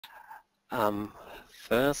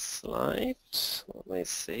First slide, let me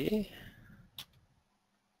see.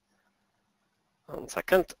 1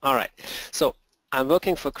 second. All right. So I'm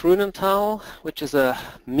working for Grünenthal, which is a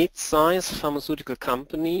mid-sized pharmaceutical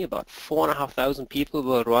company, about 4,500 people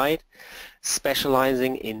worldwide,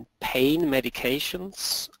 specializing in pain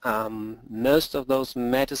medications. Most of those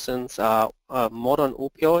medicines are modern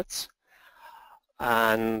opioids,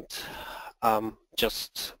 and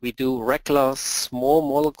we do regular small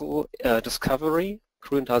molecule discovery.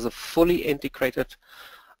 Grünenthal is a fully integrated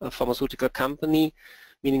pharmaceutical company,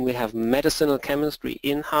 meaning we have medicinal chemistry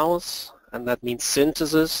in-house, and that means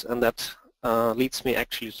synthesis, and that leads me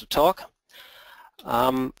actually to talk.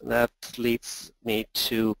 That leads me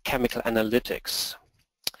to chemical analytics.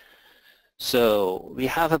 So we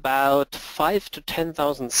have about 5,000 to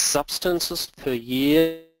 10,000 substances per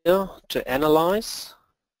year to analyze,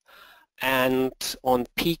 and on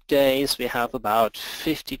peak days we have about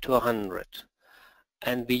 50 to 100.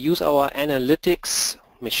 And we use our analytics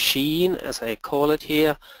machine, as I call it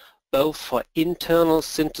here, both for internal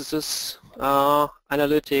synthesis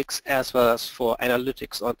analytics as well as for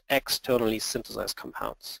analytics on externally synthesized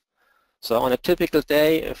compounds. So on a typical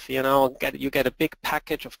day, if you get a big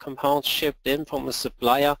package of compounds shipped in from a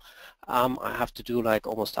supplier, I have to do like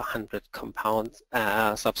almost 100 compound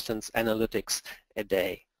substance analytics a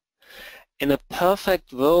day. In a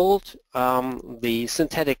perfect world, the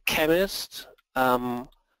synthetic chemist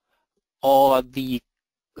or the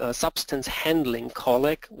substance handling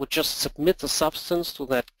colleague would just submit the substance to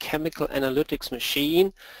that chemical analytics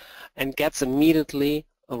machine and gets immediately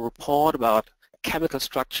a report about chemical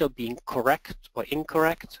structure being correct or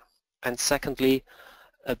incorrect, and secondly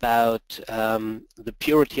about the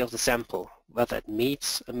purity of the sample, whether it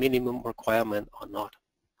meets a minimum requirement or not.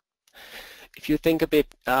 If you think a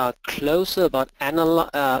bit closer about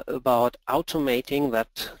automating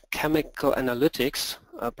that chemical analytics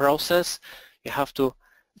process, you have to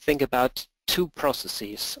think about two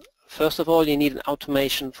processes. First of all, you need an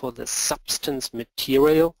automation for the substance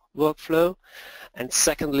material workflow, and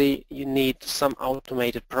secondly, you need some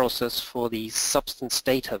automated process for the substance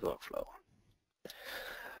data workflow.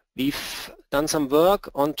 We've done some work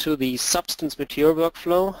onto the substance material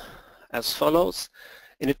workflow as follows.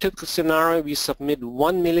 In a typical scenario, we submit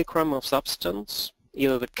 1 milligram of substance,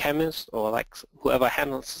 either the chemist or like whoever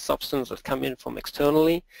handles the substance that come in from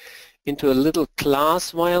externally, into a little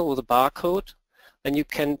glass vial with a barcode. And you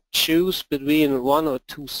can choose between 1 or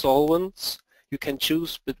 2 solvents. You can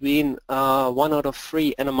choose between 1 out of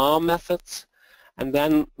 3 NMR methods, and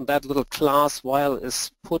then that little glass vial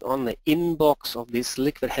is put on the inbox of this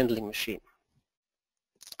liquid handling machine.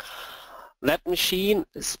 That machine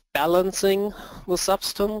is balancing the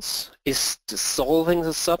substance, is dissolving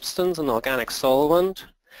the substance in organic solvent,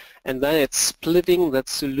 and then it's splitting that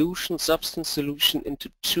solution, substance solution,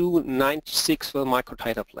 into 2 96-well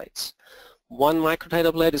microtiter plates. One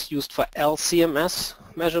microtiter plate is used for LCMS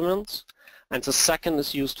measurements, and the second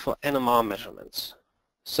is used for NMR measurements.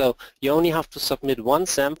 So you only have to submit one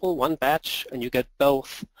sample, one batch, and you get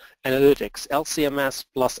both analytics, LCMS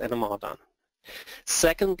plus NMR done.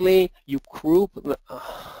 Secondly, you group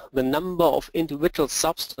the number of individual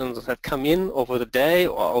substances that come in over the day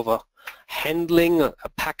or over handling a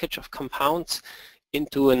package of compounds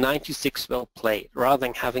into a 96-well plate rather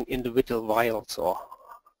than having individual vials or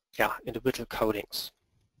individual coatings.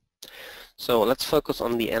 So let's focus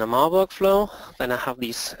on the NMR workflow. Then I have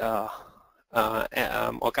these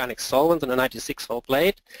organic solvents in a 96-well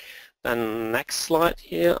plate. Then next slide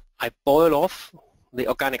here, I boil off the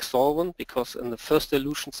organic solvent because in the first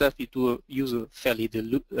dilution step we use a fairly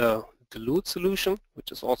dilute solution,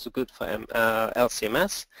 which is also good for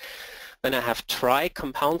LCMS. Then I have dry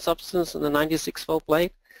compound substance in the 96-well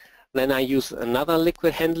plate. Then I use another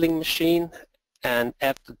liquid handling machine and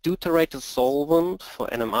add the deuterated solvent for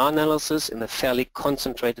NMR analysis in a fairly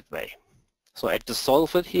concentrated way. So I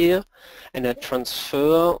dissolve it here and I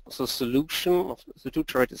transfer the solution of the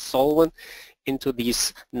deuterated solvent into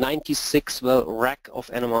these 96-well rack of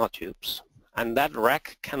NMR tubes. And that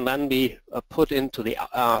rack can then be put into the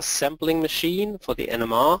sampling machine for the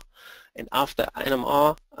NMR. And after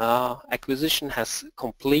NMR acquisition has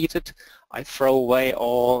completed, I throw away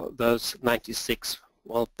all those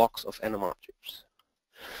 96-well box of NMR tubes.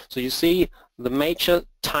 So you see the major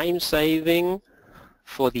time saving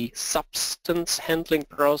for the substance handling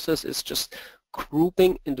process is just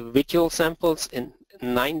grouping individual samples in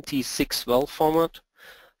 96-well format,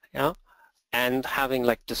 and having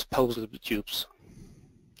like disposable tubes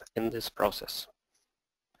in this process.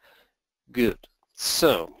 Good.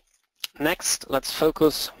 So next, let's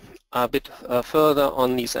focus a bit further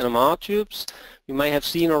on these NMR tubes. You may have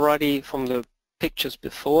seen already from the pictures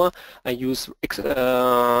before, I use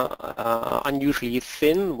unusually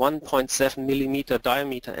thin 1.7 millimeter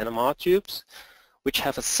diameter NMR tubes, which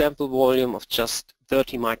have a sample volume of just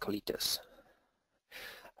 30 microliters.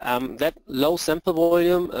 That low sample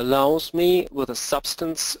volume allows me, with a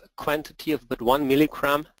substance quantity of about 1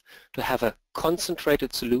 milligram, to have a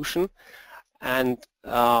concentrated solution, and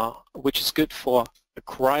which is good for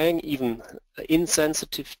acquiring even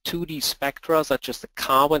insensitive 2D spectra, such as the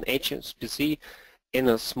carbon HSPC, in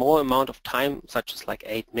a small amount of time, such as like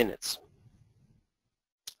 8 minutes.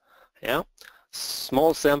 Yeah,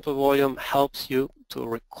 small sample volume helps you to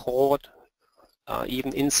record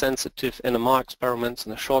even insensitive NMR experiments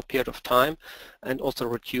in a short period of time, and also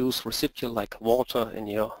reduce residual like water in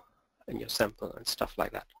your sample and stuff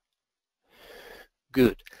like that.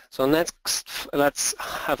 Good. So next, let's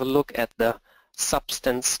have a look at the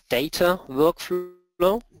substance data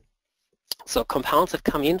workflow. So compounds that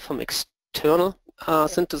come in from external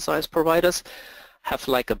synthesized providers have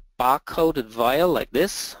like a barcoded vial like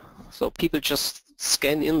this. So people just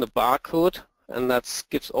scan in the barcode, and that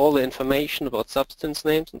gives all the information about substance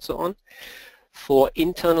names and so on. For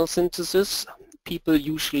internal synthesis, people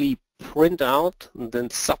usually print out the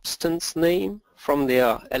substance name from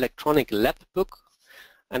their electronic lab book,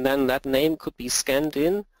 and then that name could be scanned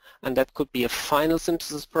in, and that could be a final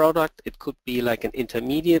synthesis product, it could be like an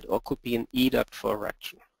intermediate, or could be an EDUCT for a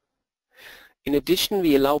reaction. In addition,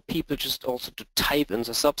 we allow people just also to type in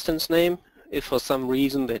the substance name if for some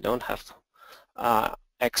reason they don't have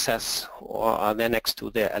access or they're next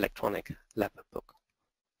to their electronic lab book.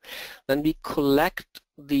 Then we collect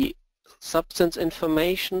the substance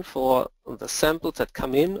information for the samples that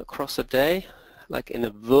come in across a day, like in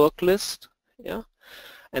a work list, yeah?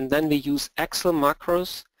 And then we use Excel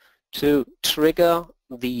macros to trigger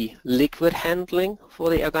the liquid handling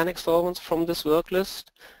for the organic solvents from this work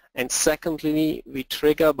list. And secondly, we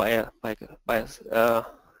trigger by a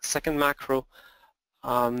second macro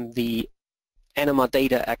the NMR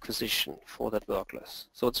data acquisition for that work list.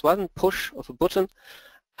 So it's one push of a button,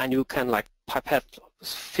 and you can like pipette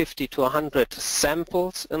 50 to 100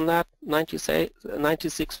 samples in that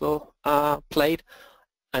 96 well plate,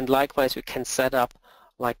 and likewise we can set up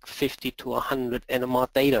like 50 to 100 NMR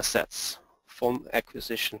data sets from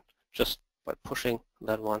acquisition just by pushing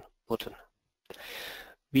that one button.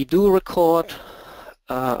 We do record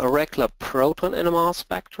a regular proton NMR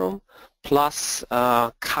spectrum plus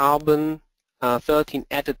carbon 13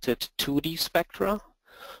 edited 2D spectra.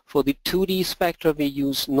 For the 2D spectra we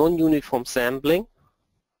use non-uniform sampling,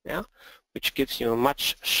 yeah, which gives you a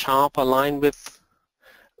much sharper line width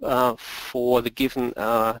for the given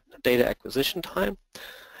data acquisition time.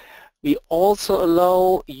 We also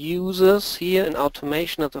allow users here in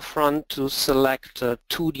automation at the front to select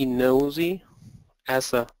 2D nosy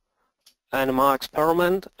as a NMR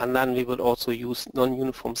experiment, and then we will also use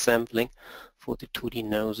non-uniform sampling for the 2D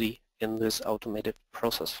nosy in this automated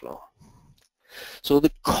process flow. So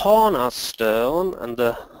the cornerstone and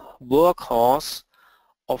the workhorse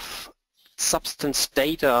of substance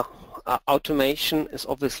data automation is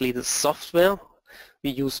obviously the software.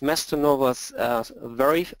 We use Mnova's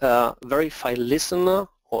Verify listener,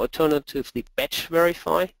 or alternatively batch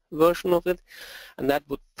verify version of it, and that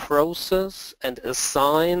would process and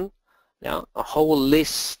assign, yeah, a whole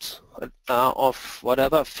list of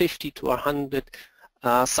whatever 50 to 100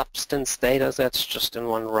 substance data sets just in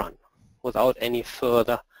one run without any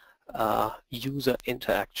further user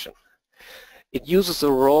interaction. It uses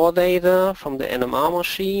the raw data from the NMR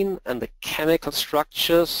machine and the chemical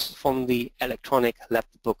structures from the electronic lab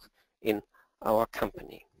book in our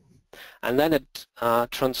company. And then it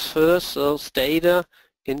transfers those data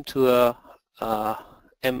into a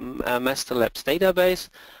Master Labs database,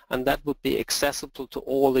 and that would be accessible to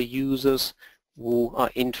all the users who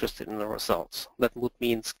are interested in the results. That would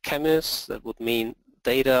mean chemists, that would mean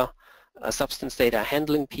data, substance data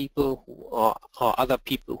handling people, or other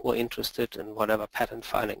people who are interested in whatever patent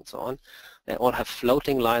filing and so on. They all have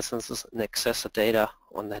floating licenses and access the data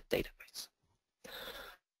on that database.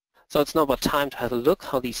 So it's now about time to have a look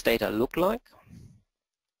how these data look like.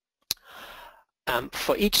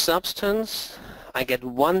 For each substance, I get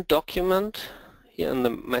one document here in the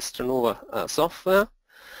Mnova software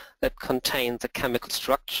that contains the chemical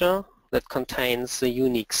structure, that contains the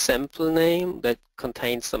unique sample name, that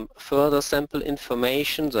contains some further sample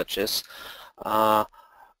information such as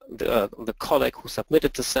the colleague who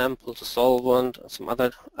submitted the sample, the solvent, some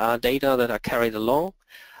other data that are carried along,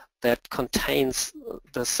 that contains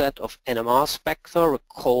the set of NMR spectra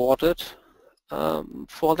recorded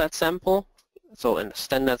for that sample So in the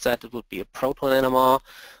standard set it would be a proton NMR,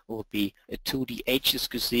 it would be a 2D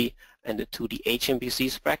HSQC and a 2D HMPC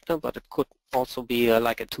spectrum, but it could also be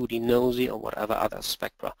like a 2D NOSI or whatever other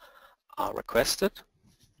spectra are requested.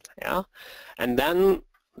 Yeah, and then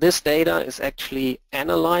this data is actually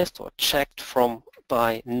analyzed or checked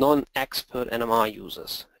by non-expert NMR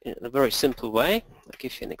users in a very simple way. I'll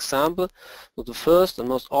give you an example. So the first and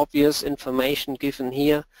most obvious information given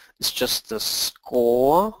here is just the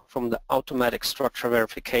score from the automatic structure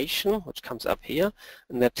verification, which comes up here,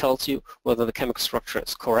 and that tells you whether the chemical structure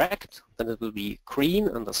is correct, then it will be green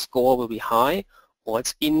and the score will be high, or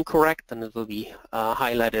it's incorrect, then it will be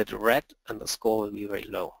highlighted red and the score will be very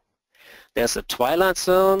low. There's a twilight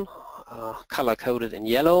zone, color-coded in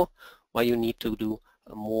yellow, where you need to do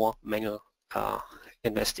a more manual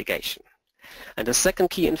investigation. And the second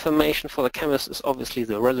key information for the chemist is obviously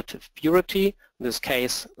the relative purity. In this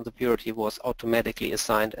case, the purity was automatically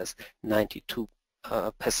assigned as 92%.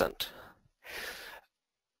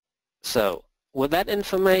 So with that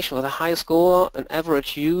information, with a high score, an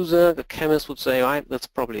average user, the chemist would say, right, that's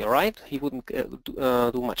probably right. He wouldn't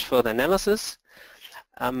do much further analysis.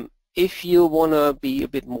 If you want to be a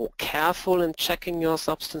bit more careful in checking your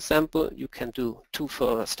substance sample, you can do two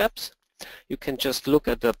further steps. You can just look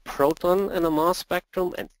at the proton NMR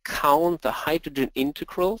spectrum and count the hydrogen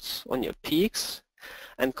integrals on your peaks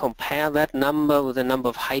and compare that number with the number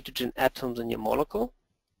of hydrogen atoms in your molecule.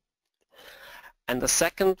 And the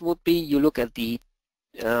second would be you look at the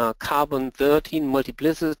carbon-13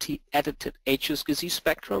 multiplicity edited HSQC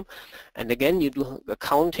spectrum, and again you do a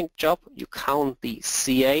counting job. You count the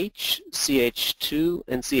CH, CH2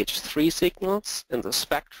 and CH3 signals in the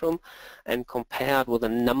spectrum and compare it with a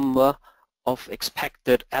number of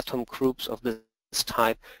expected atom groups of this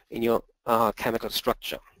type in your chemical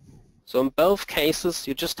structure. So in both cases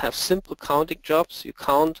you just have simple counting jobs. You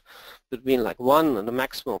count between like 1 and a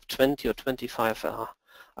maximum of 20 or 25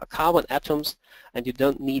 carbon atoms, and you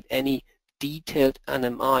don't need any detailed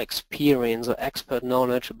NMR experience or expert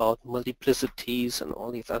knowledge about multiplicities and all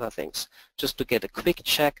these other things, just to get a quick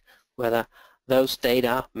check whether those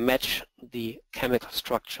data match the chemical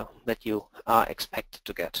structure that you are expected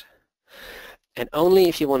to get. And only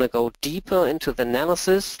if you want to go deeper into the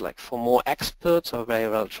analysis, like for more experts or very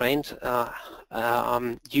well trained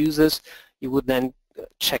users, you would then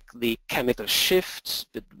check the chemical shifts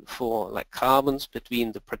for like carbons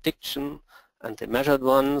between the prediction and the measured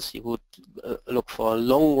ones. You would look for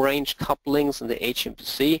long-range couplings in the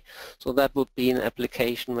HMPC. So that would be an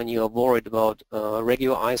application when you are worried about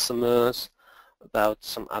radioisomers, about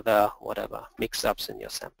some other whatever mix-ups in your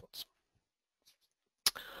samples.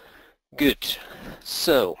 Good.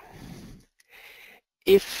 So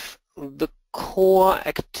if the core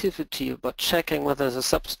activity about checking whether the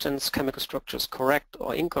substance chemical structure is correct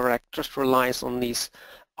or incorrect just relies on these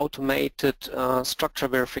automated structure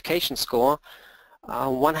verification score,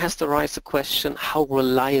 one has to raise the question, how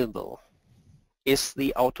reliable is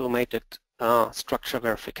the automated structure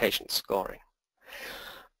verification scoring?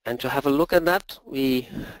 And to have a look at that, we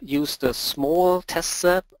used a small test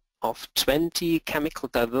set of 20 chemical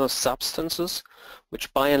diverse substances,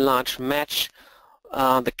 which by and large match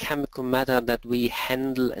the chemical matter that we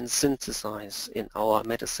handle and synthesize in our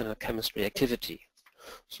medicinal chemistry activity.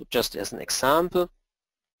 So just as an example,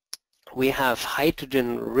 we have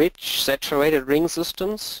hydrogen-rich saturated ring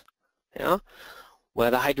systems, yeah,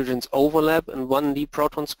 where the hydrogens overlap in 1D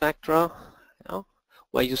proton spectra, yeah,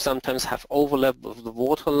 where you sometimes have overlap of the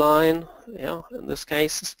waterline, yeah, in this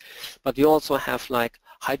case, but you also have like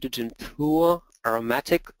hydrogen-pure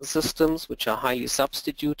aromatic systems which are highly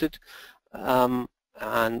substituted, and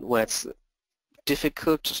where it's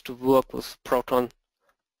difficult just to work with proton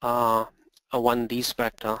a 1D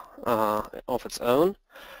spectra of its own.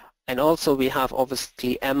 And also we have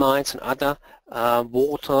obviously amides and other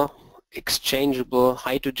water exchangeable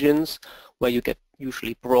hydrogens where you get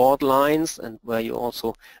usually broad lines and where you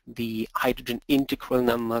also the hydrogen integral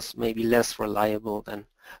numbers may be less reliable than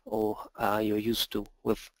you're used to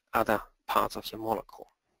with other parts of your molecule.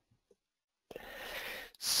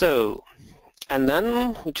 So, and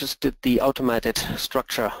then we just did the automated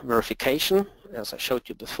structure verification as I showed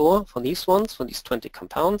you before for these ones, for these 20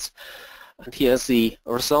 compounds. And here's the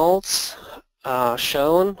results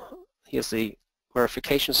shown. Here's the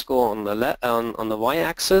verification score on the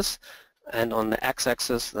y-axis, and on the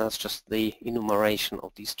x-axis that's just the enumeration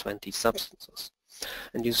of these 20 substances.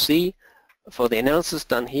 And you see for the analysis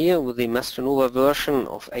done here with the Mnova version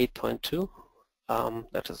of 8.2,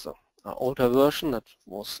 that is an older version that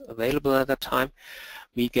was available at that time,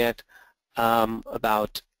 we get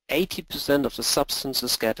about 80% of the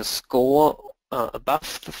substances get a score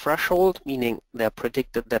above the threshold, meaning they're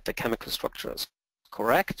predicted that the chemical structure is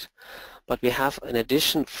correct, but we have in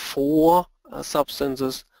addition 4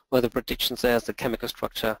 substances where the prediction says the chemical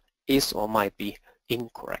structure is or might be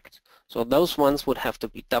incorrect. So those ones would have to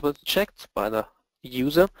be double checked by the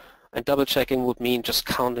user, and double checking would mean just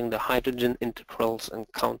counting the hydrogen integrals and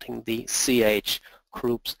counting the CH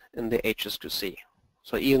groups in the HSQC.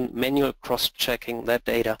 So even manual cross-checking that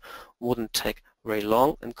data wouldn't take very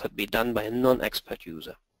long and could be done by a non-expert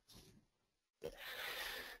user.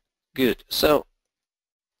 Good. So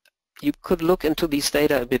you could look into these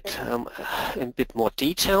data a bit in a bit more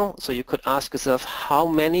detail. So you could ask yourself how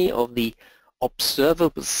many of the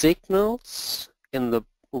observable signals in the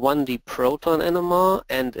 1D proton NMR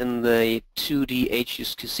and in the 2D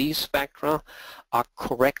HSQC spectra are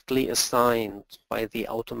correctly assigned by the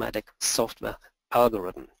automatic software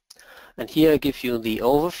algorithm. And here I give you the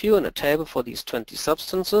overview in a table for these 20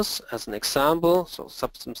 substances as an example. So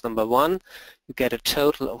substance number 1, you get a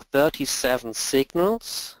total of 37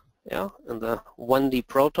 signals, yeah, in the 1D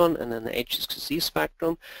proton and in the HSQC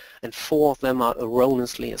spectrum, and 4 of them are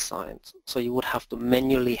erroneously assigned. So you would have to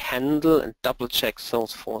manually handle and double check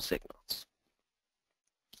those 4 signals.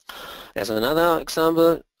 There's another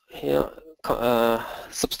example here,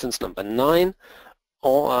 substance number 9,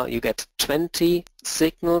 or you get 20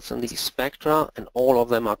 signals in these spectra and all of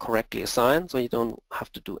them are correctly assigned, so you don't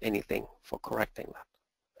have to do anything for correcting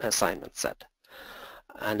that assignment set.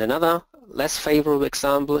 And another less favorable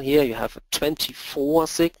example here, you have 24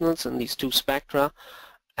 signals in these 2 spectra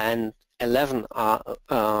and 11 are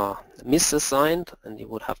misassigned, and you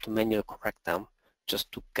would have to manually correct them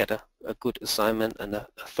just to get a good assignment and a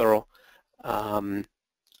thorough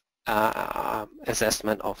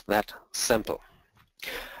assessment of that sample.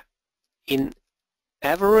 In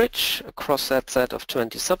average, across that set of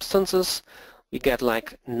 20 substances, we get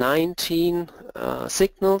like 19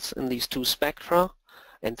 signals in these 2 spectra,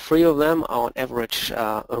 and 3 of them are on average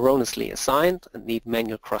erroneously assigned and need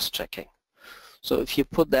manual cross-checking. So if you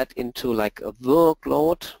put that into like a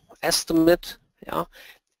workload estimate, yeah,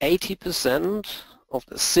 80% of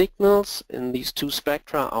the signals in these 2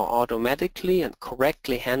 spectra are automatically and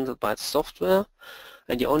correctly handled by the software,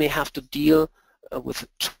 and you only have to deal with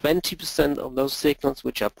 20% of those signals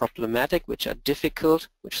which are problematic, which are difficult,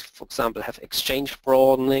 which for example have exchange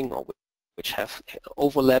broadening or which have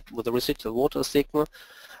overlap with the residual water signal,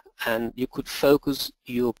 and you could focus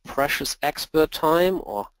your precious expert time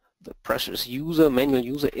or the precious manual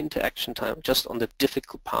user interaction time just on the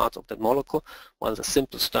difficult part of the molecule, while the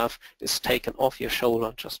simple stuff is taken off your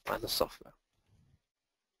shoulder just by the software.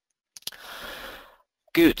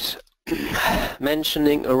 Good.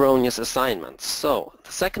 Mentioning erroneous assignments. So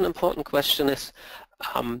the second important question is,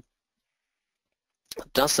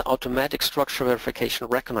 does the automatic structure verification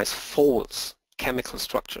recognize false chemical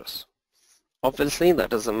structures? Obviously,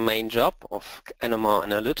 that is a main job of NMR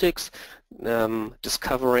analytics,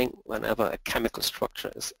 discovering whenever a chemical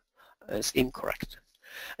structure is incorrect.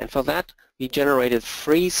 And for that, we generated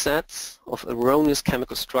 3 sets of erroneous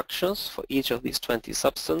chemical structures for each of these 20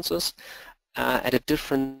 substances at a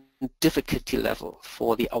different difficulty level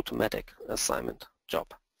for the automatic assignment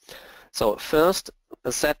job. So first,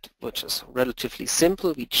 a set which is relatively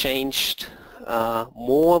simple, we changed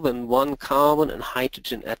more than 1 carbon and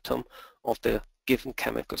hydrogen atom of the given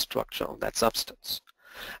chemical structure of that substance.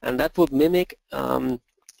 And that would mimic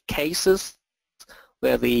cases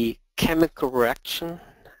where the chemical reaction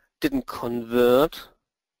didn't convert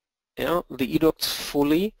the educts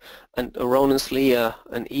fully, and erroneously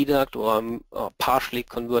an educt or a partially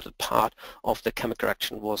converted part of the chemical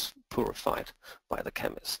reaction was purified by the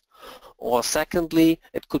chemist. Or secondly,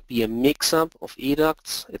 it could be a mix-up of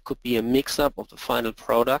educts, it could be a mix-up of the final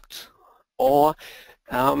product, or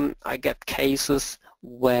I get cases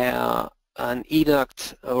where an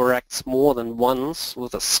educt reacts more than once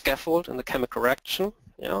with a scaffold in the chemical reaction.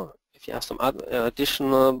 If you have some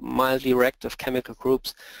additional mildly reactive chemical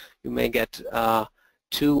groups, you may get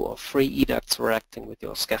 2 or 3 educts reacting with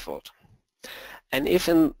your scaffold. And if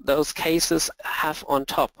in those cases have on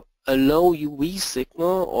top a low UV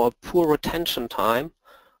signal or poor retention time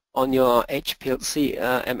on your HPLC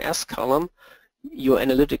MS column, your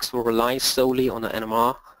analytics will rely solely on the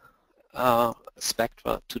NMR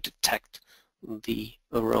spectra to detect the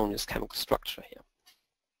erroneous chemical structure here.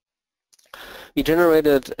 We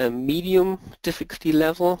generated a medium difficulty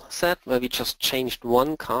level set where we just changed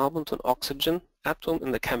 1 carbon to an oxygen atom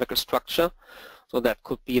in the chemical structure. So that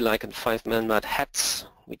could be like in 5 milliwatt hats,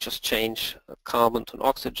 we just change a carbon to an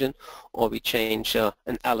oxygen, or we change an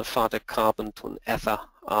aliphatic carbon to an ether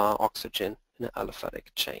oxygen in an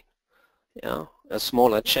aliphatic chain. Yeah, a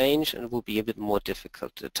smaller change, and it will be a bit more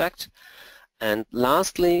difficult to detect. And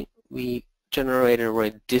lastly, we generated a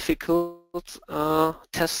very difficult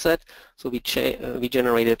test set. So we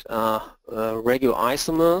generated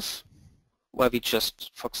radioisomers, where we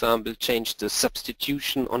just, for example, changed the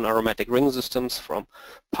substitution on aromatic ring systems from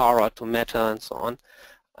para to meta and so on,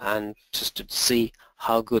 and just to see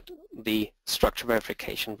how good the structure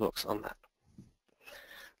verification works on that.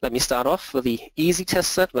 Let me start off with the easy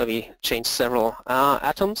test set where we changed several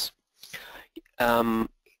atoms. With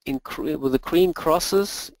the green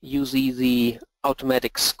crosses, you see the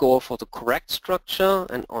automatic score for the correct structure,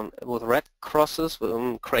 and with red crosses with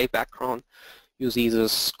a gray background, you see the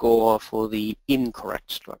score for the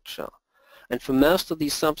incorrect structure. And for most of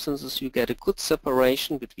these substances, you get a good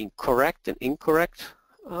separation between correct and incorrect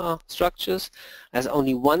structures. There's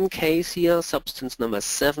only one case here, substance number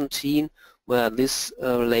 17, where this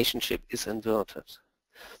relationship is inverted.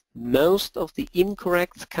 Most of the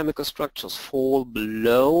incorrect chemical structures fall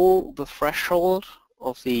below the threshold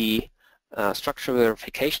of the structure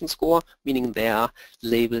verification score, meaning they are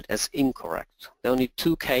labeled as incorrect. There are only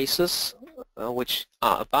two cases which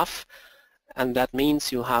are above, and that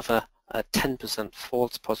means you have a 10%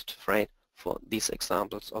 false positive rate for these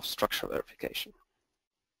examples of structure verification.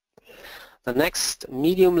 The next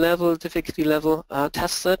medium level, difficulty level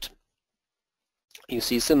test set, you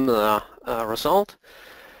see similar result.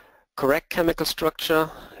 Correct chemical structure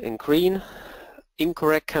in green,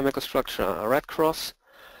 incorrect chemical structure a red cross,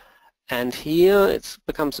 and here it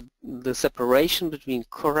becomes the separation between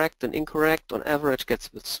correct and incorrect on average gets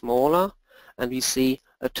a bit smaller, and we see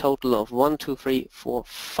a total of 1, 2, 3, 4,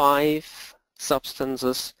 5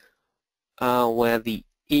 substances where the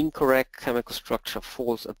incorrect chemical structure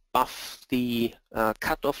falls above the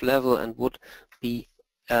cutoff level and would be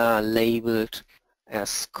labeled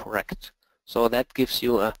as correct. So that gives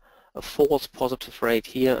you a false positive rate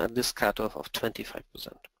here at this cutoff of 25%.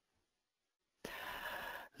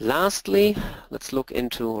 Lastly, let's look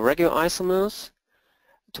into radioisomers.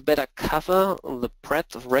 To better cover the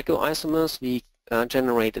breadth of radioisomers, we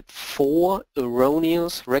generated 4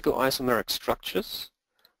 erroneous radioisomeric structures,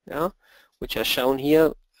 which are shown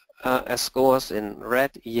here as scores in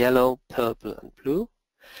red, yellow, purple and blue.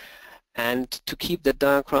 And to keep the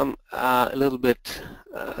diagram a little bit,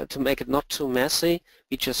 to make it not too messy,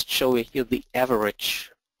 we just show here the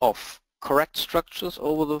average of correct structures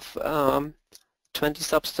over the 20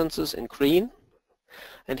 substances in green,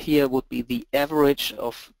 and here would be the average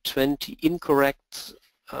of 20 incorrect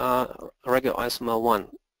radioisomer 1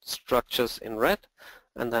 structures in red,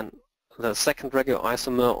 and then the second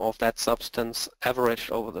radioisomer of that substance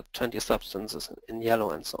averaged over the 20 substances in yellow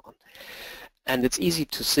and so on. And it's easy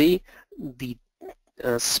to see the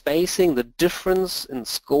spacing, the difference in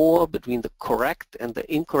score between the correct and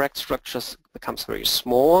the incorrect structures becomes very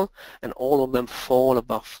small, and all of them fall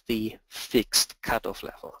above the fixed cutoff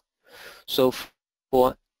level. So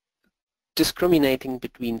for discriminating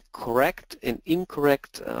between correct and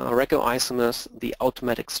incorrect radioisomers, the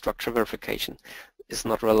automatic structure verification is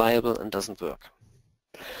not reliable and doesn't work.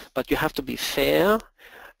 But you have to be fair.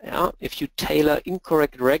 If you tailor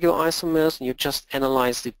incorrect radioisomers and you just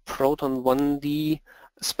analyze the proton 1D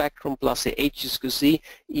spectrum plus the HSQC,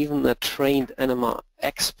 even a trained NMR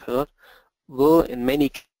expert will in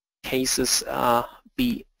many cases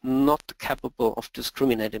be not capable of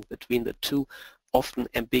discriminating between the two often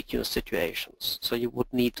ambiguous situations. So you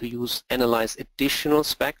would need to analyze additional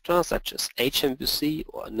spectra such as HMBC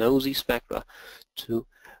or NOSI spectra to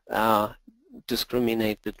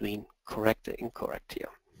discriminate between correct and incorrect here.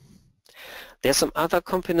 There's some other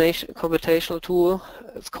computational tool.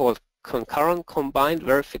 It's called concurrent combined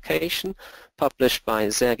verification, published by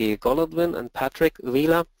Sergei Golodvin and Patrick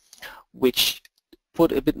Wheeler, which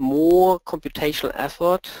put a bit more computational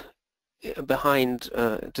effort behind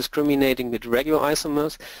discriminating with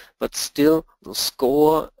radioisomers, but still the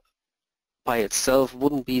score by itself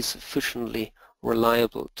wouldn't be sufficiently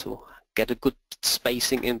reliable to get a good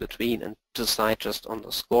spacing in between and decide just on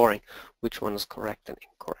the scoring which one is correct and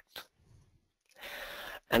incorrect.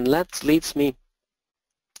 And that leads me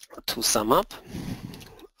to sum up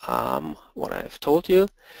what I've told you.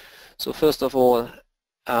 So first of all,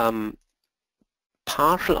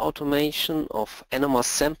 partial automation of NMR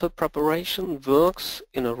sample preparation works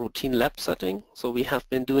in a routine lab setting. So we have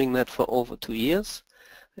been doing that for over 2 years.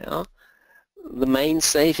 The main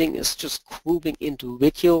saving is just grouping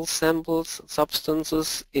individual samples,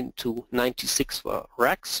 substances into 96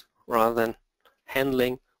 racks rather than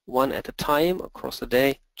handling one at a time across the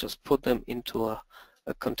day. Just put them into a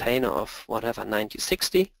container of whatever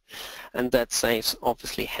 90-60, and that saves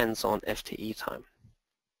obviously hands-on FTE time.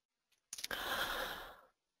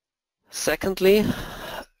 Secondly,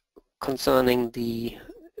 concerning the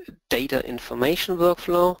data information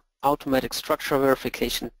workflow, automatic structure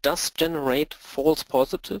verification does generate false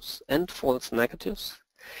positives and false negatives.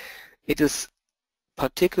 It is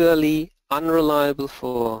particularly unreliable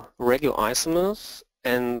for radioisomers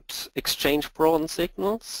and exchange broadened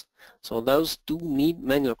signals, so those do need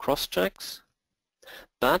manual cross-checks,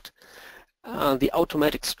 but the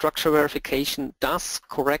automatic structure verification does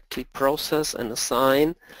correctly process and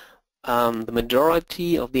assign the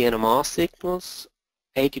majority of the NMR signals,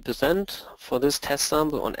 80% for this test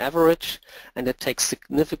sample on average, and it takes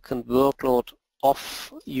significant workload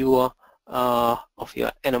off your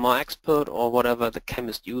NMR expert or whatever the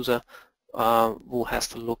chemist user who has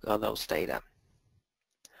to look at those data.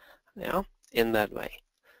 Yeah, in that way.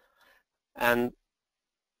 And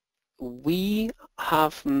we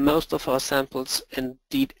have most of our samples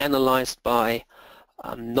indeed analyzed by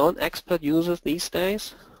non-expert users these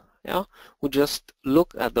days, yeah, who just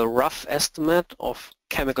look at the rough estimate of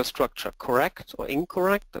chemical structure correct or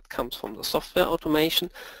incorrect that comes from the software automation,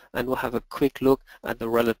 and we'll have a quick look at the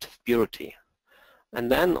relative purity. And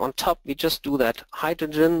then on top we just do that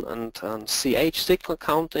hydrogen and CH signal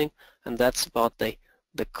counting, and that's about the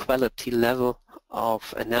quality level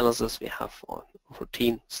of analysis we have on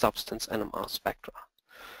routine substance NMR spectra.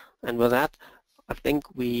 And with that, I think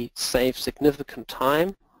we save significant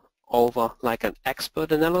time over like an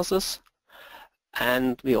expert analysis,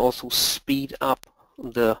 and we also speed up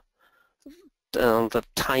the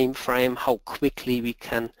time frame, how quickly we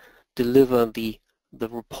can deliver the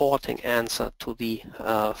reporting answer to the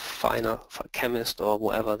final chemist or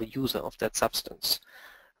whoever the user of that substance,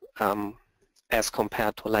 as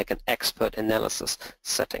compared to like an expert analysis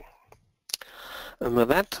setting. And with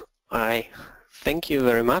that, I thank you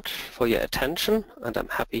very much for your attention, and I'm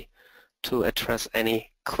happy to address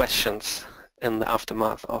any questions in the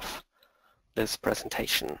aftermath of this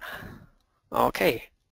presentation. Okay.